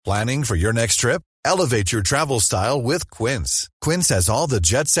Planning for your next trip? Elevate your travel style with Quince. Quince has all the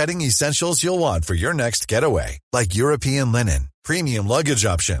jet-setting essentials you'll want for your next getaway, like European linen, premium luggage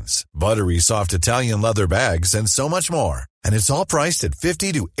options, buttery soft Italian leather bags, and so much more. And it's all priced at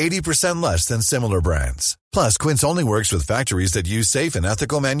 50 to 80% less than similar brands. Plus, Quince only works with factories that use safe and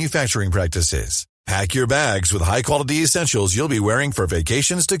ethical manufacturing practices. Pack your bags with high-quality essentials you'll be wearing for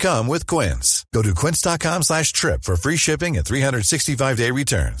vacations to come with Quince. Go to quince.com/trip for free shipping and 365-day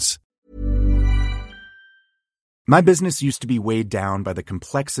returns. My business used to be weighed down by the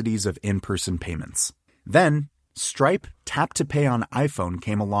complexities of in-person payments. Then, Stripe Tap to Pay on iPhone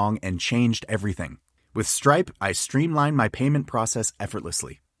came along and changed everything. With Stripe, I streamlined my payment process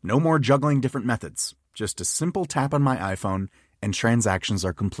effortlessly. No more juggling different methods. Just a simple tap on my iPhone and transactions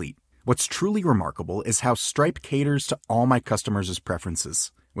are complete. What's truly remarkable is how Stripe caters to all my customers'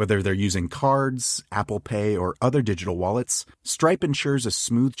 preferences. Whether they're using cards, Apple Pay, or other digital wallets, Stripe ensures a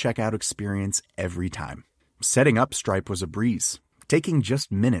smooth checkout experience every time. Setting up Stripe was a breeze, taking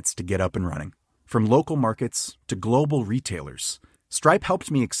just minutes to get up and running. From local markets to global retailers, Stripe helped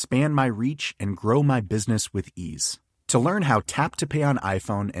me expand my reach and grow my business with ease. To learn how Tap to Pay on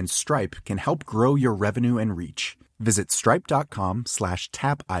iPhone and Stripe can help grow your revenue and reach, visit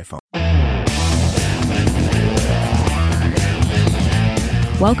stripe.com/tapiphone.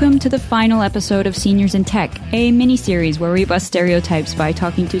 Welcome to the final episode of Seniors in Tech, a mini-series where we bust stereotypes by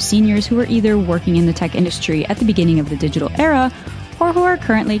talking to seniors who are either working in the tech industry at the beginning of the digital era or who are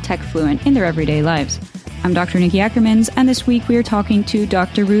currently tech fluent in their everyday lives. I'm Dr. Nikki Ackermans, and this week we are talking to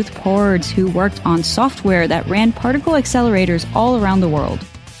Dr. Ruth Pords, who worked on software that ran particle accelerators all around the world.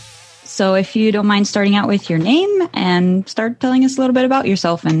 So if you don't mind starting out with your name and start telling us a little bit about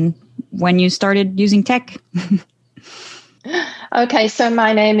yourself and when you started using tech. Okay, so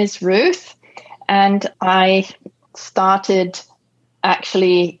my name is Ruth, and I started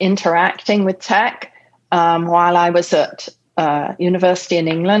actually interacting with tech while I was at university in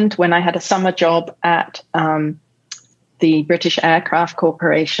England, when I had a summer job at the British Aircraft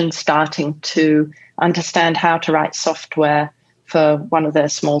Corporation, starting to understand how to write software for one of their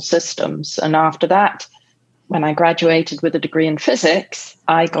small systems. And after that, when I graduated with a degree in physics,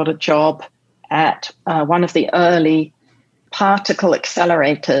 I got a job at one of the early particle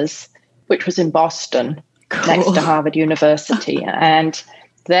accelerators, which was in Boston, next to Harvard University. And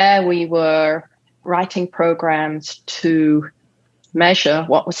there we were writing programs to measure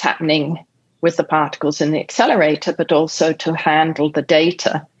what was happening with the particles in the accelerator, but also to handle the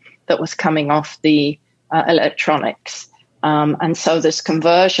data that was coming off the electronics. And so this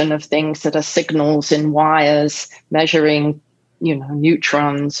conversion of things that are signals in wires, measuring,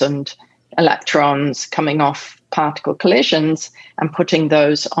 neutrons and electrons coming off particle collisions and putting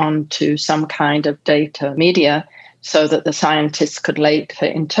those onto some kind of data media so that the scientists could later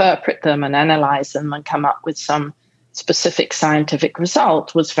interpret them and analyze them and come up with some specific scientific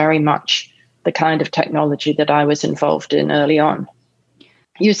result was very much the kind of technology that I was involved in early on.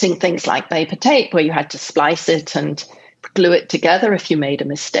 Using things like paper tape, where you had to splice it and glue it together if you made a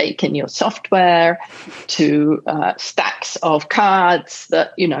mistake in your software, to stacks of cards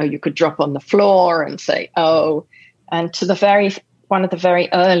that, you could drop on the floor and say, oh, and to one of the very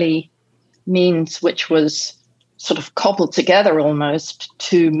early means, which was sort of cobbled together almost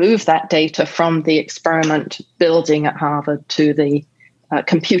to move that data from the experiment building at Harvard to the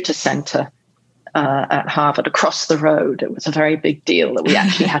computer center at Harvard across the road. It was a very big deal that we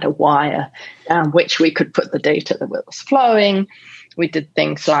actually had a wire down which we could put the data that was flowing. We did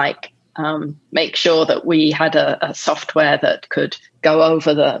things like make sure that we had a software that could go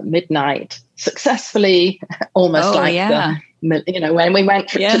over the midnight successfully, almost when we went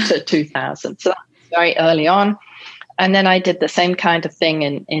to 2000. So that was very early on. And then I did the same kind of thing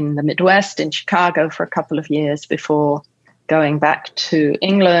in the Midwest, in Chicago, for a couple of years before going back to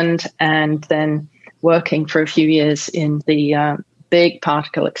England, and then working for a few years in the big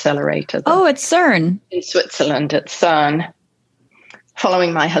particle accelerator. At CERN. In Switzerland, at CERN,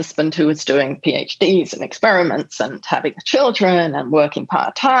 following my husband, who was doing PhDs and experiments and having children and working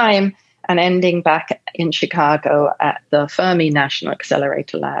part-time, and ending back in Chicago at the Fermi National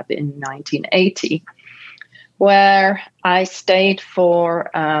Accelerator Lab in 1980, where I stayed for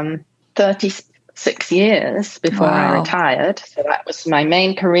 36 years before I retired. So that was my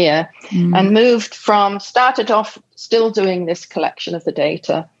main career, and started off still doing this collection of the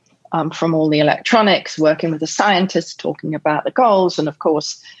data from all the electronics, working with the scientists, talking about the goals, and of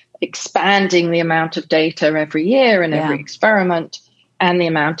course, expanding the amount of data every year and every experiment. and the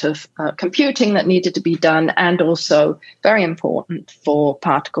amount of computing that needed to be done, and also very important for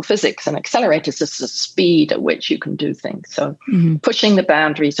particle physics and accelerators is the speed at which you can do things. So pushing the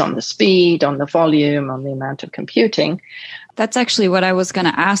boundaries on the speed, on the volume, on the amount of computing. That's actually what I was going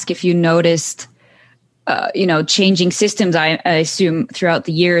to ask, if you noticed, changing systems, I assume, throughout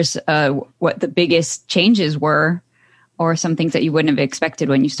the years, what the biggest changes were, or some things that you wouldn't have expected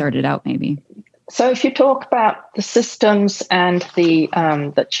when you started out, maybe. So if you talk about the systems and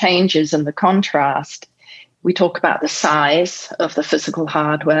the changes and the contrast, we talk about the size of the physical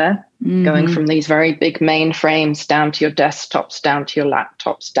hardware, going from these very big mainframes down to your desktops, down to your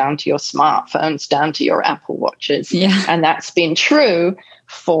laptops, down to your smartphones, down to your Apple Watches. Yeah. And that's been true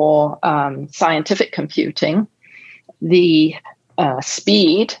for scientific computing. The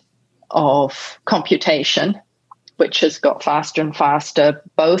speed of computation, which has got faster and faster,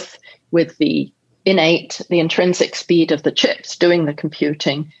 both with the intrinsic speed of the chips doing the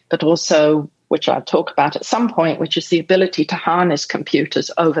computing, but also, which I'll talk about at some point, which is the ability to harness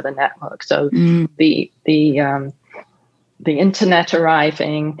computers over the network. So the internet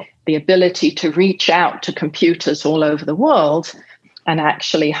arriving, the ability to reach out to computers all over the world and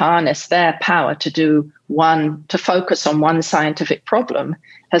actually harness their power to focus on one scientific problem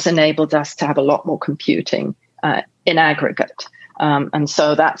has enabled us to have a lot more computing in aggregate. And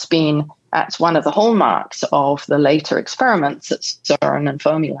so that's one of the hallmarks of the later experiments at CERN and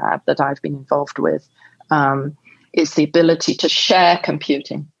Fermilab that I've been involved with, is the ability to share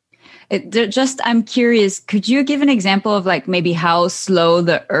computing. I'm curious, could you give an example of like maybe how slow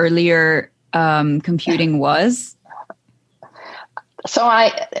the earlier computing was? So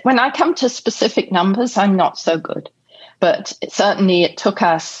when I come to specific numbers, I'm not so good, but certainly it took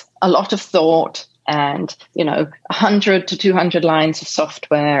us a lot of thought and, 100 to 200 lines of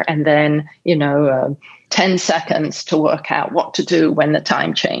software, and then, 10 seconds to work out what to do when the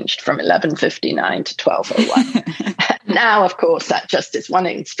time changed from 11:59 to 12:01. Now, of course, that just is one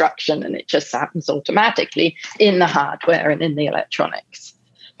instruction, and it just happens automatically in the hardware and in the electronics.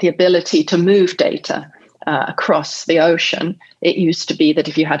 The ability to move data across the ocean. It used to be that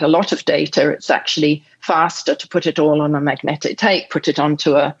if you had a lot of data, it's actually faster to put it all on a magnetic tape, put it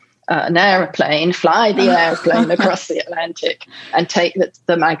onto an airplane, fly the airplane across the Atlantic, and take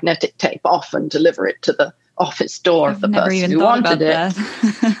the magnetic tape off and deliver it to the office door of the person who wanted it.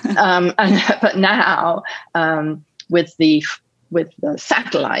 But now, with the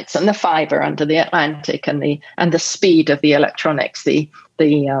satellites and the fiber under the Atlantic and the speed of the electronics, the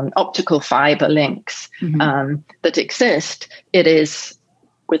optical fiber links that exist, it is,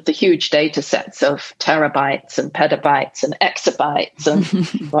 with the huge data sets of terabytes and petabytes and exabytes and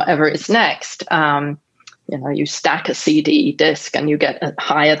whatever is next, you stack a CD disk and you get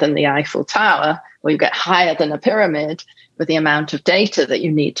higher than the Eiffel Tower, or you get higher than a pyramid with the amount of data that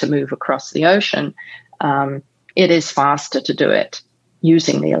you need to move across the ocean. It is faster to do it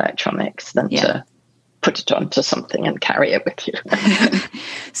using the electronics than to put it onto something and carry it with you.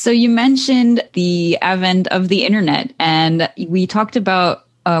 So you mentioned the advent of the internet, and we talked about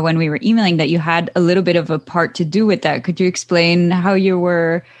when we were emailing that you had a little bit of a part to do with that. Could you explain how you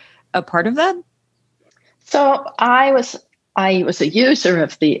were a part of that? So I was a user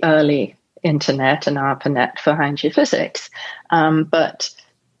of the early internet and ARPANET for high energy physics, but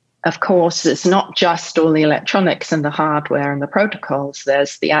of course, it's not just all the electronics and the hardware and the protocols.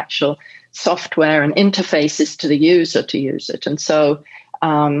 There's the actual software and interfaces to the user to use it. And so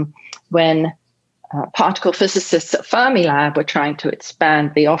when particle physicists at Fermilab were trying to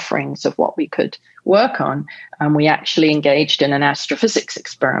expand the offerings of what we could work on, we actually engaged in an astrophysics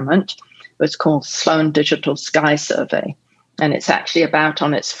experiment. It was called Sloan Digital Sky Survey. And it's actually about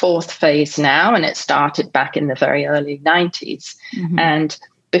on its fourth phase now, and it started back in the very early 90s. And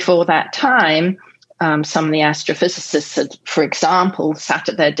before that time, some of the astrophysicists had, for example, sat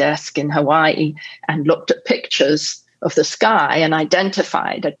at their desk in Hawaii and looked at pictures of the sky and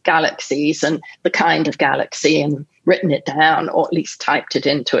identified galaxies and the kind of galaxy and written it down, or at least typed it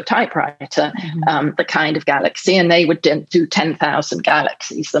into a typewriter, the kind of galaxy, and they would do 10,000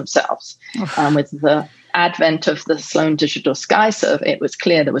 galaxies themselves. With the advent of the Sloan Digital Sky Survey, it was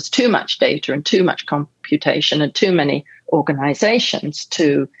clear there was too much data and too much computation and too many organizations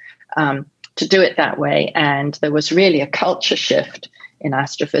to do it that way. And there was really a culture shift in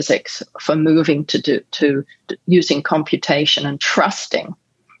astrophysics for moving to using computation and trusting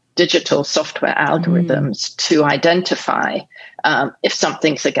digital software algorithms to identify if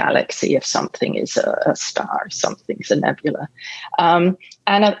something's a galaxy, if something is a star, if something's a nebula. And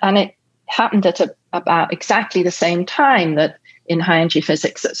it happened at about exactly the same time that in high energy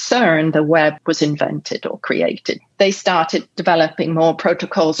physics at CERN, the web was invented or created. They started developing more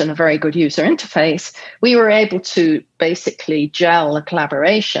protocols and a very good user interface. We were able to basically gel a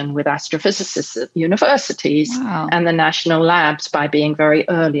collaboration with astrophysicists at universities and the national labs by being very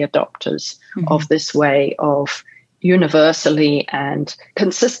early adopters of this way of universally and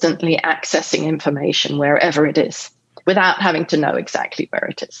consistently accessing information wherever it is, without having to know exactly where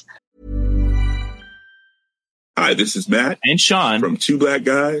it is. Hi, this is Matt and Sean from Two Black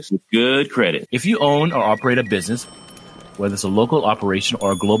Guys with Good Credit. If you own or operate a business, whether it's a local operation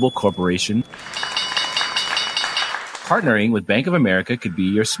or a global corporation, partnering with Bank of America could be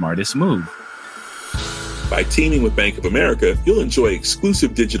your smartest move. By teaming with Bank of America, you'll enjoy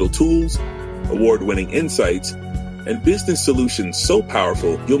exclusive digital tools, award-winning insights, and business solutions so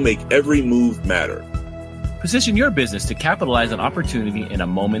powerful you'll make every move matter. Position your business to capitalize on opportunity in a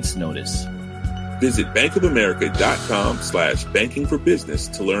moment's notice. Visit bankofamerica.com/banking for business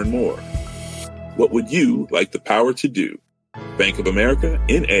to learn more. What would you like the power to do? Bank of America,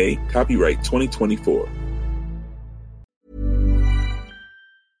 N.A., copyright 2024.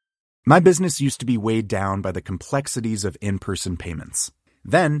 My business used to be weighed down by the complexities of in-person payments.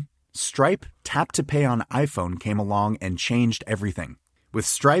 Then, Stripe Tap to Pay on iPhone came along and changed everything. With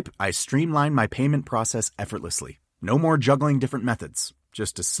Stripe, I streamlined my payment process effortlessly. No more juggling different methods.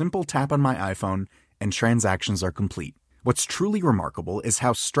 Just a simple tap on my iPhone and transactions are complete. What's truly remarkable is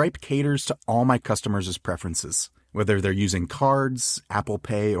how Stripe caters to all my customers' preferences. Whether they're using cards, Apple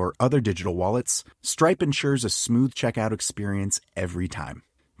Pay, or other digital wallets, Stripe ensures a smooth checkout experience every time.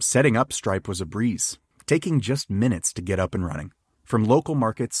 Setting up Stripe was a breeze, taking just minutes to get up and running. From local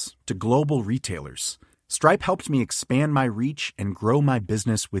markets to global retailers, Stripe helped me expand my reach and grow my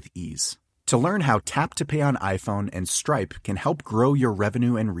business with ease. To learn how Tap to Pay on iPhone and Stripe can help grow your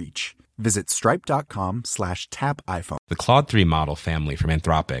revenue and reach, visit stripe.com/tapiphone. The Claude 3 model family from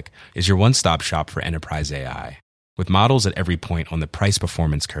Anthropic is your one-stop shop for enterprise AI. With models at every point on the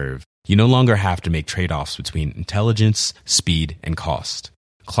price-performance curve, you no longer have to make trade-offs between intelligence, speed, and cost.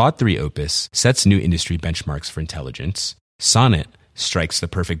 Claude 3 Opus sets new industry benchmarks for intelligence. Sonnet strikes the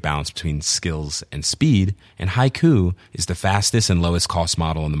perfect balance between skills and speed. And Haiku is the fastest and lowest cost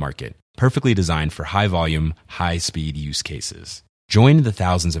model in the market, perfectly designed for high-volume, high-speed use cases. Join the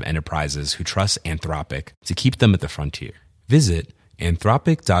thousands of enterprises who trust Anthropic to keep them at the frontier. Visit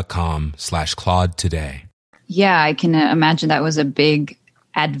anthropic.com/Claude today. Yeah, I can imagine that was a big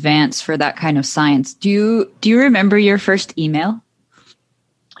advance for that kind of science. Do you remember your first email?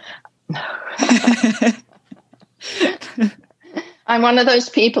 I'm one of those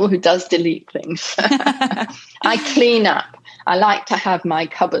people who does delete things. I clean up. I like to have my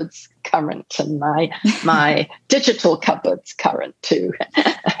cupboards current and my digital cupboards current too.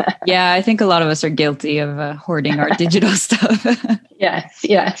 Yeah, I think a lot of us are guilty of hoarding our digital stuff.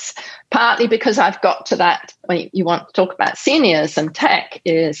 Yes. Partly because I've got to that, when you want to talk about seniors and tech,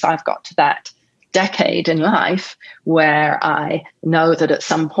 is I've got to that decade in life where I know that at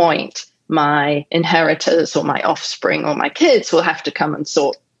some point my inheritors or my offspring or my kids will have to come and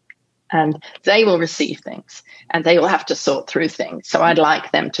sort, and they will receive things and they will have to sort through things. So I'd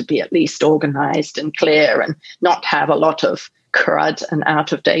like them to be at least organized and clear and not have a lot of crud and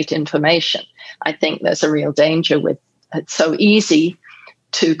out-of-date information. I think there's a real danger with it's so easy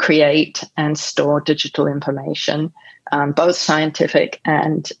to create and store digital information, both scientific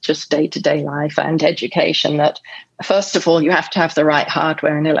and just day-to-day life and education, that first of all, you have to have the right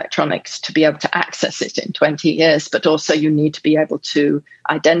hardware and electronics to be able to access it in 20 years, but also you need to be able to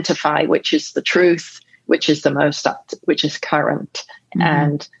identify which is the truth, which is the most which is current. Mm-hmm.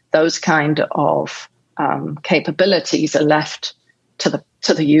 And those kind of capabilities are left to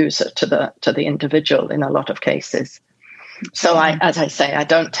the user, to the individual in a lot of cases. So as I say, I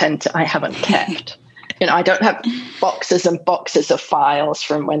haven't kept, I don't have boxes and boxes of files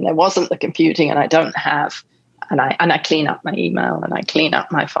from when there wasn't the computing, and I don't have, and I clean up my email and I clean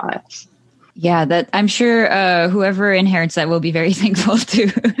up my files. Yeah, that I'm sure whoever inherits that will be very thankful to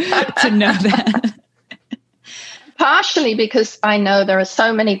know that. Partially because I know there are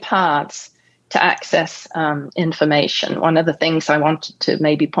so many paths to access information. One of the things I wanted to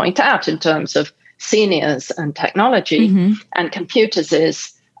maybe point out in terms of seniors and technology and computers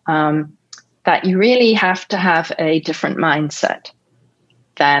is that you really have to have a different mindset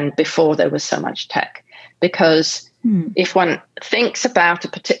than before there was so much tech. Because if one thinks about a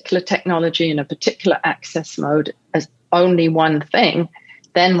particular technology and a particular access mode as only one thing,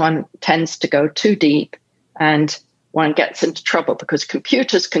 then one tends to go too deep and one gets into trouble, because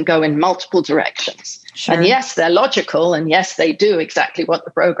computers can go in multiple directions. Sure. And yes, they're logical, and yes, they do exactly what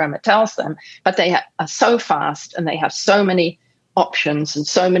the programmer tells them, but they are so fast and they have so many options and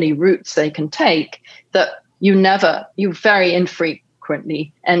so many routes they can take that you very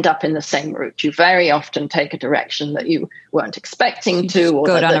infrequently end up in the same route. You very often take a direction that you weren't expecting to, or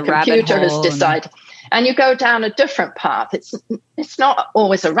that the computer has decided. And you go down a different path. It's not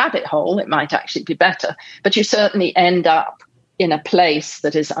always a rabbit hole. It might actually be better, but you certainly end up in a place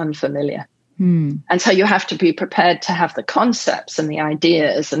that is unfamiliar. And so you have to be prepared to have the concepts and the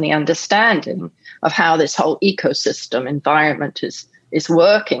ideas and the understanding of how this whole ecosystem environment is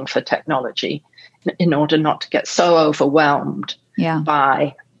working for technology in order not to get so overwhelmed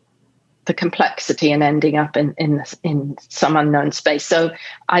by the complexity and ending up in some unknown space. So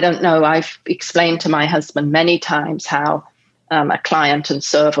I don't know. I've explained to my husband many times how a client and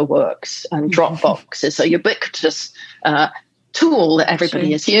server works, and Dropbox is a ubiquitous tool that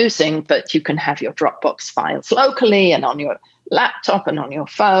everybody is using, but you can have your Dropbox files locally and on your laptop and on your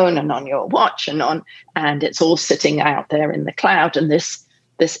phone and on your watch and it's all sitting out there in the cloud. And this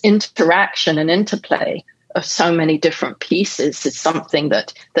interaction and interplay of so many different pieces is something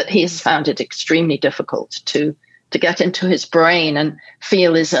that he has found it extremely difficult to get into his brain and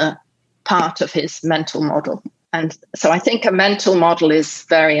feel is a part of his mental model. And so I think a mental model is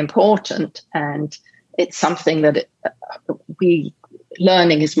very important, and it's something that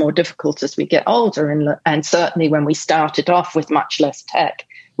learning is more difficult as we get older. And certainly when we started off with much less tech,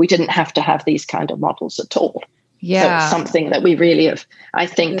 we didn't have to have these kind of models at all. Yeah. So it's something that we really have. I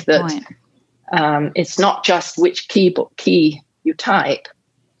think that it's not just which key you type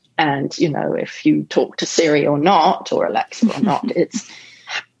and, if you talk to Siri or not, or Alexa or not, it's,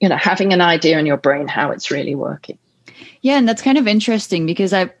 having an idea in your brain how it's really working. Yeah, and that's kind of interesting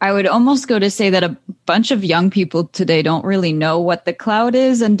because I would almost go to say that a bunch of young people today don't really know what the cloud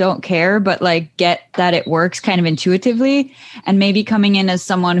is and don't care, but get that it works kind of intuitively. And maybe coming in as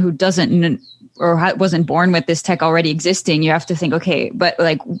someone who doesn't or wasn't born with this tech already existing, you have to think, okay, but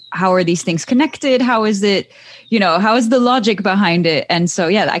how are these things connected? How is it, how is the logic behind it? And so,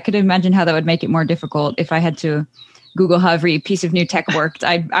 I could imagine how that would make it more difficult if I had to Google how every piece of new tech worked.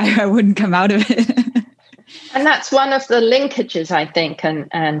 I wouldn't come out of it. And that's one of the linkages, I think,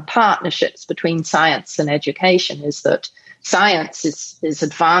 and partnerships between science and education, is that science is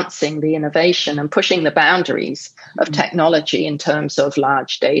advancing the innovation and pushing the boundaries of technology in terms of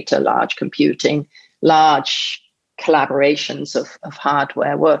large data, large computing, large collaborations of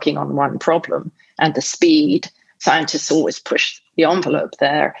hardware working on one problem, and the speed. Scientists always push the envelope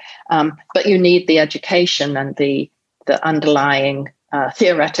there. But you need the education and the underlying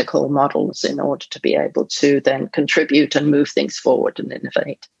theoretical models in order to be able to then contribute and move things forward and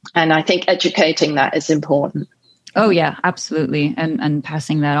innovate. And I think educating that is important. Oh, yeah, absolutely. And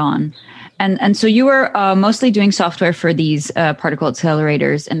passing that on. And so you were mostly doing software for these particle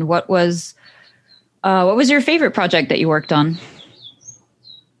accelerators. And what was your favorite project that you worked on?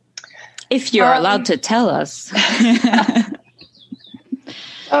 If you're allowed to tell us.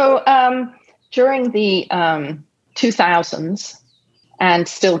 During the 2000s, and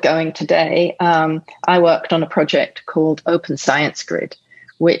still going today, I worked on a project called Open Science Grid,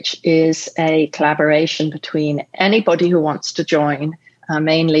 which is a collaboration between anybody who wants to join,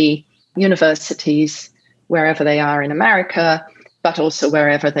 mainly universities, wherever they are in America, but also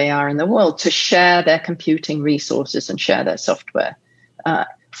wherever they are in the world, to share their computing resources and share their software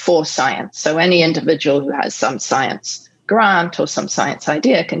for science. So any individual who has some science grant or some science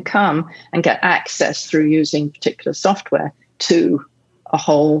idea can come and get access through using particular software to a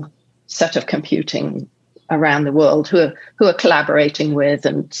whole set of computing around the world who are collaborating with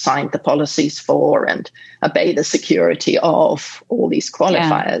and signed the policies for and obey the security of all these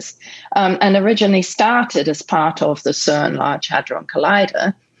qualifiers. Yeah. And originally started as part of the CERN Large Hadron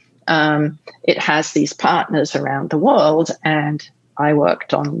Collider. It has these partners around the world, and I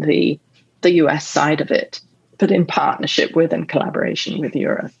worked on the US side of it, but in partnership with and collaboration with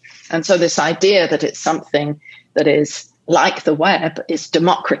Europe. And so this idea that it's something that is like the web is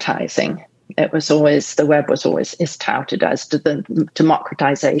democratizing. The web was always touted as the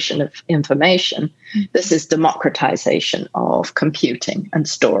democratization of information. This is democratization of computing and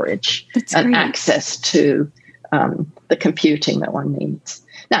storage. And access to the computing that one needs.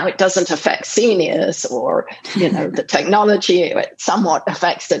 Now, it doesn't affect seniors or, the technology. It somewhat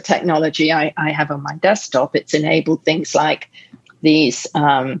affects the technology I have on my desktop. It's enabled things like these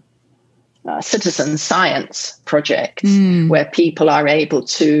citizen science projects where people are able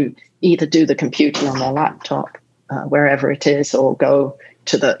to either do the computing on their laptop, wherever it is, or go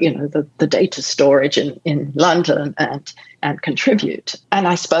to the data storage in London and contribute. And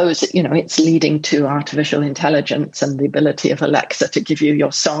I suppose, it's leading to artificial intelligence and the ability of Alexa to give you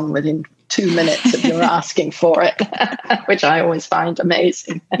your song within 2 minutes of your asking for it, which I always find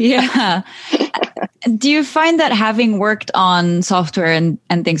amazing. Yeah. Do you find that having worked on software and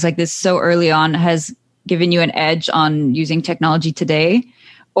things like this so early on has given you an edge on using technology today?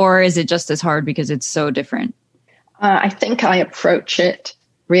 Or is it just as hard because it's so different? I think I approach it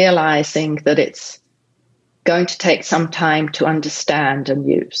realizing that it's going to take some time to understand and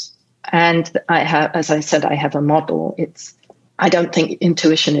use. And I have, as I said, I have a model. I don't think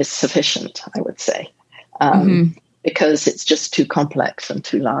intuition is sufficient, I would say, because it's just too complex and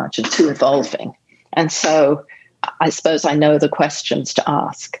too large and too evolving. And so I suppose I know the questions to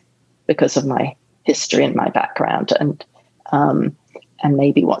ask because of my history and my background and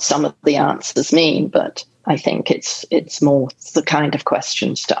maybe what some of the answers mean. But I think it's more the kind of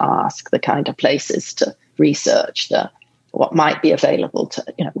questions to ask, the kind of places to research, what might be available to,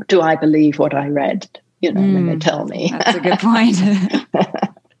 do I believe what I read? When they tell me. That's a good point.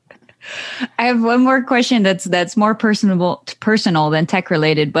 I have one more question that's more personal than tech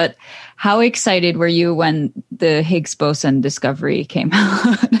related, but how excited were you when the Higgs boson discovery came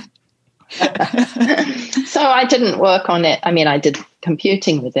out? So I didn't work on it. I mean, I did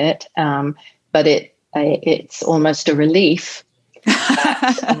computing with it, but it's almost a relief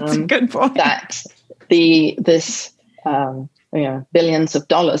that, that's a good point. That this billions of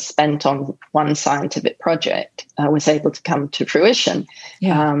dollars spent on one scientific project was able to come to fruition.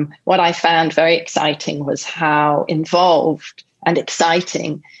 Yeah. What I found very exciting was how involved and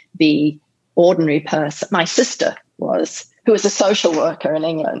exciting the ordinary person, my sister was, who was a social worker in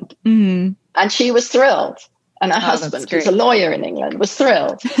England. Mm-hmm. And she was thrilled. And her husband, who's a lawyer in England, was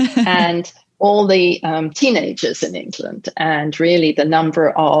thrilled. And all the teenagers in England, and really the number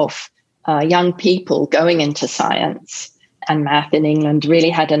of young people going into science and math in England really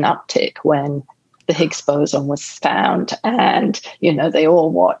had an uptick when the Higgs boson was found. And, they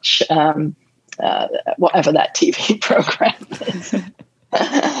all watch whatever that TV program is.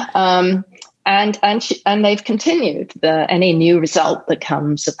 And they've continued. Any new result that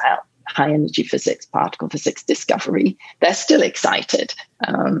comes about high energy physics, particle physics discovery, they're still excited.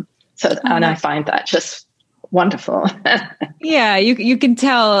 And I find that just wonderful. Yeah, you can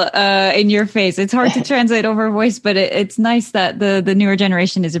tell in your face. It's hard to translate over voice, but it's nice that the newer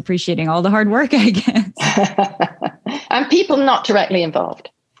generation is appreciating all the hard work, I guess. And people not directly involved.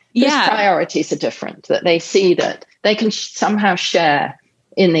 Whose priorities are different, that they see that they can somehow share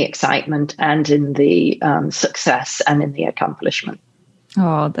in the excitement and in the success and in the accomplishment.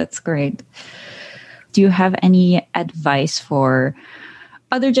 Oh, that's great. Do you have any advice for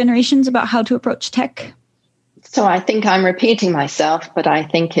other generations about how to approach tech? So I think I'm repeating myself, but I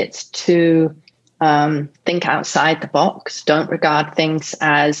think it's to think outside the box. Don't regard things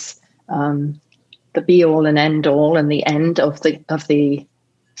as the be-all and end-all and the end of the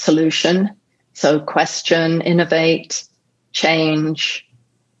solution. So question, innovate, change,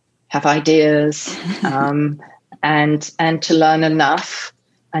 have ideas, and to learn enough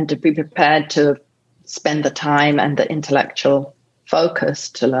and to be prepared to spend the time and the intellectual focus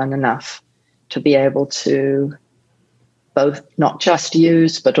to learn enough to be able to both not just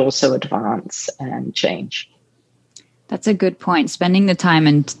use, but also advance and change. That's a good point. Spending the time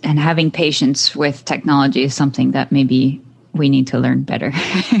and having patience with technology is something that maybe we need to learn better.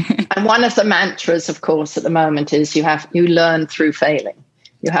 And one of the mantras, of course, at the moment is you learn through failing.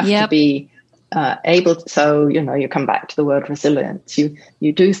 You have to be able to, so, you come back to the word resilience.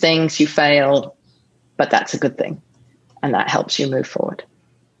 You do things, you fail, but that's a good thing. And that helps you move forward.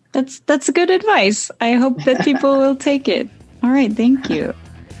 That's good advice. I hope that people will take it. All right. Thank you.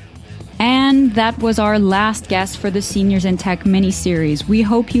 And that was our last guest for the Seniors in Tech mini-series. We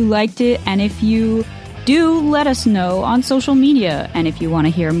hope you liked it. And if you do, let us know on social media. And if you want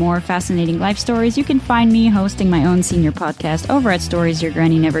to hear more fascinating life stories, you can find me hosting my own senior podcast over at Stories Your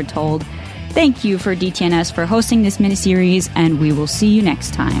Granny Never Told. Thank you for DTNS for hosting this mini-series, and we will see you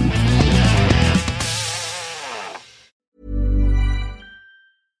next time.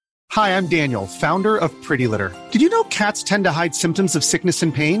 Hi, I'm Daniel, founder of Pretty Litter. Did you know cats tend to hide symptoms of sickness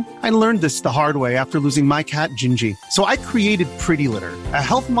and pain? I learned this the hard way after losing my cat, Gingy. So I created Pretty Litter, a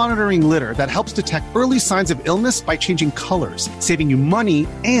health monitoring litter that helps detect early signs of illness by changing colors, saving you money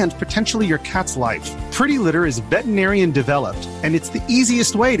and potentially your cat's life. Pretty Litter is veterinarian developed, and it's the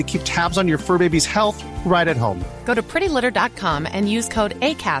easiest way to keep tabs on your fur baby's health right at home. Go to prettylitter.com and use code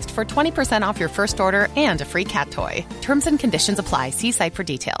ACAST for 20% off your first order and a free cat toy. Terms and conditions apply. See site for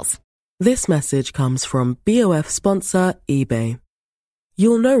details. This message comes from BOF sponsor eBay.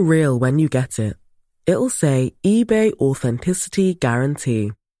 You'll know real when you get it. It'll say eBay Authenticity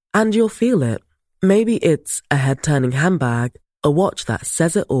Guarantee. And you'll feel it. Maybe it's a head-turning handbag, a watch that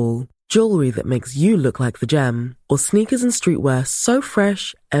says it all, Jewelry that makes you look like the gem, or sneakers and streetwear so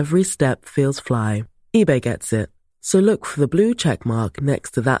fresh, every step feels fly. eBay gets it. So look for the blue check mark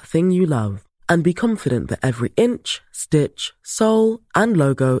next to that thing you love, and be confident that every inch, stitch, sole, and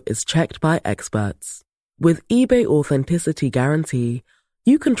logo is checked by experts. With eBay Authenticity Guarantee,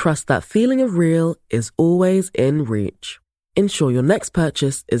 you can trust that feeling of real is always in reach. Ensure your next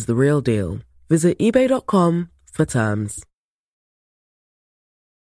purchase is the real deal. Visit eBay.com for terms.